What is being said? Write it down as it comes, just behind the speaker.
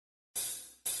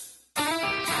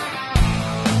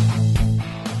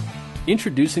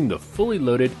Introducing the fully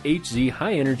loaded HZ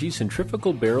high-energy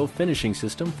centrifugal barrel finishing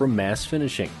system from Mass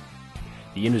Finishing,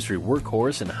 the industry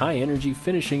workhorse in high-energy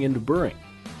finishing and deburring.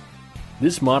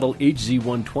 This model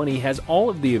HZ120 has all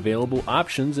of the available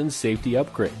options and safety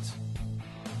upgrades.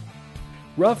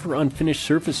 Rough or unfinished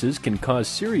surfaces can cause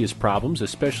serious problems,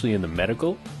 especially in the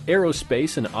medical,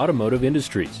 aerospace, and automotive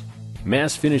industries.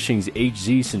 Mass Finishing's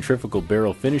HZ centrifugal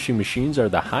barrel finishing machines are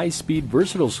the high-speed,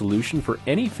 versatile solution for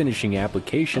any finishing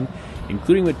application,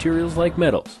 including materials like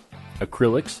metals,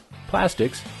 acrylics,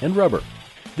 plastics, and rubber.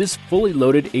 This fully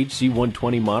loaded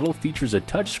HZ120 model features a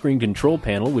touchscreen control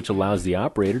panel which allows the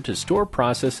operator to store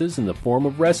processes in the form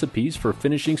of recipes for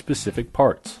finishing specific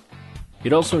parts.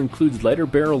 It also includes lighter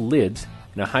barrel lids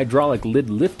and a hydraulic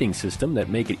lid lifting system that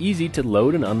make it easy to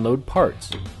load and unload parts.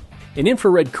 An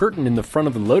infrared curtain in the front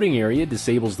of the loading area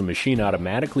disables the machine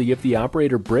automatically if the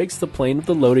operator breaks the plane of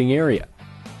the loading area.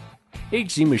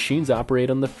 HZ machines operate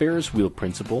on the Ferris wheel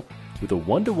principle with a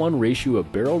 1-to-1 ratio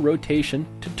of barrel rotation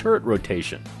to turret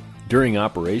rotation. During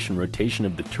operation, rotation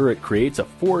of the turret creates a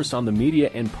force on the media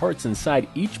and parts inside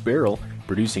each barrel,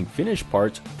 producing finished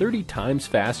parts 30 times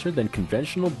faster than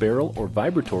conventional barrel or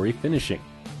vibratory finishing.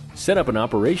 Setup and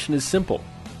operation is simple.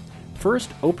 First,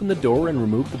 open the door and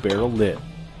remove the barrel lid.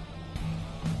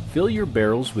 Fill your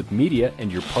barrels with media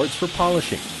and your parts for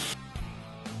polishing.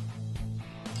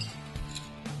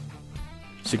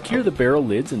 Secure the barrel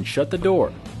lids and shut the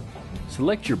door.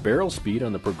 Select your barrel speed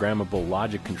on the programmable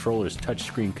logic controller's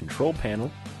touchscreen control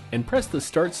panel and press the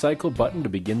start cycle button to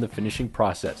begin the finishing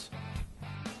process.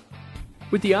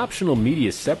 With the optional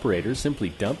media separator, simply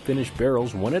dump finished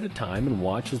barrels one at a time and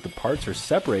watch as the parts are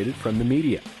separated from the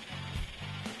media.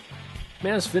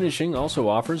 Mass Finishing also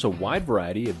offers a wide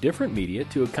variety of different media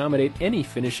to accommodate any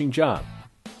finishing job.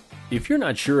 If you're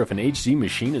not sure if an HZ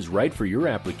machine is right for your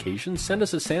application, send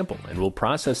us a sample and we'll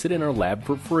process it in our lab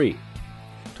for free.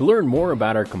 To learn more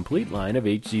about our complete line of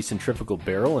HZ centrifugal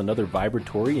barrel and other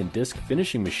vibratory and disc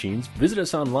finishing machines, visit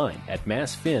us online at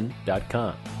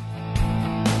massfin.com.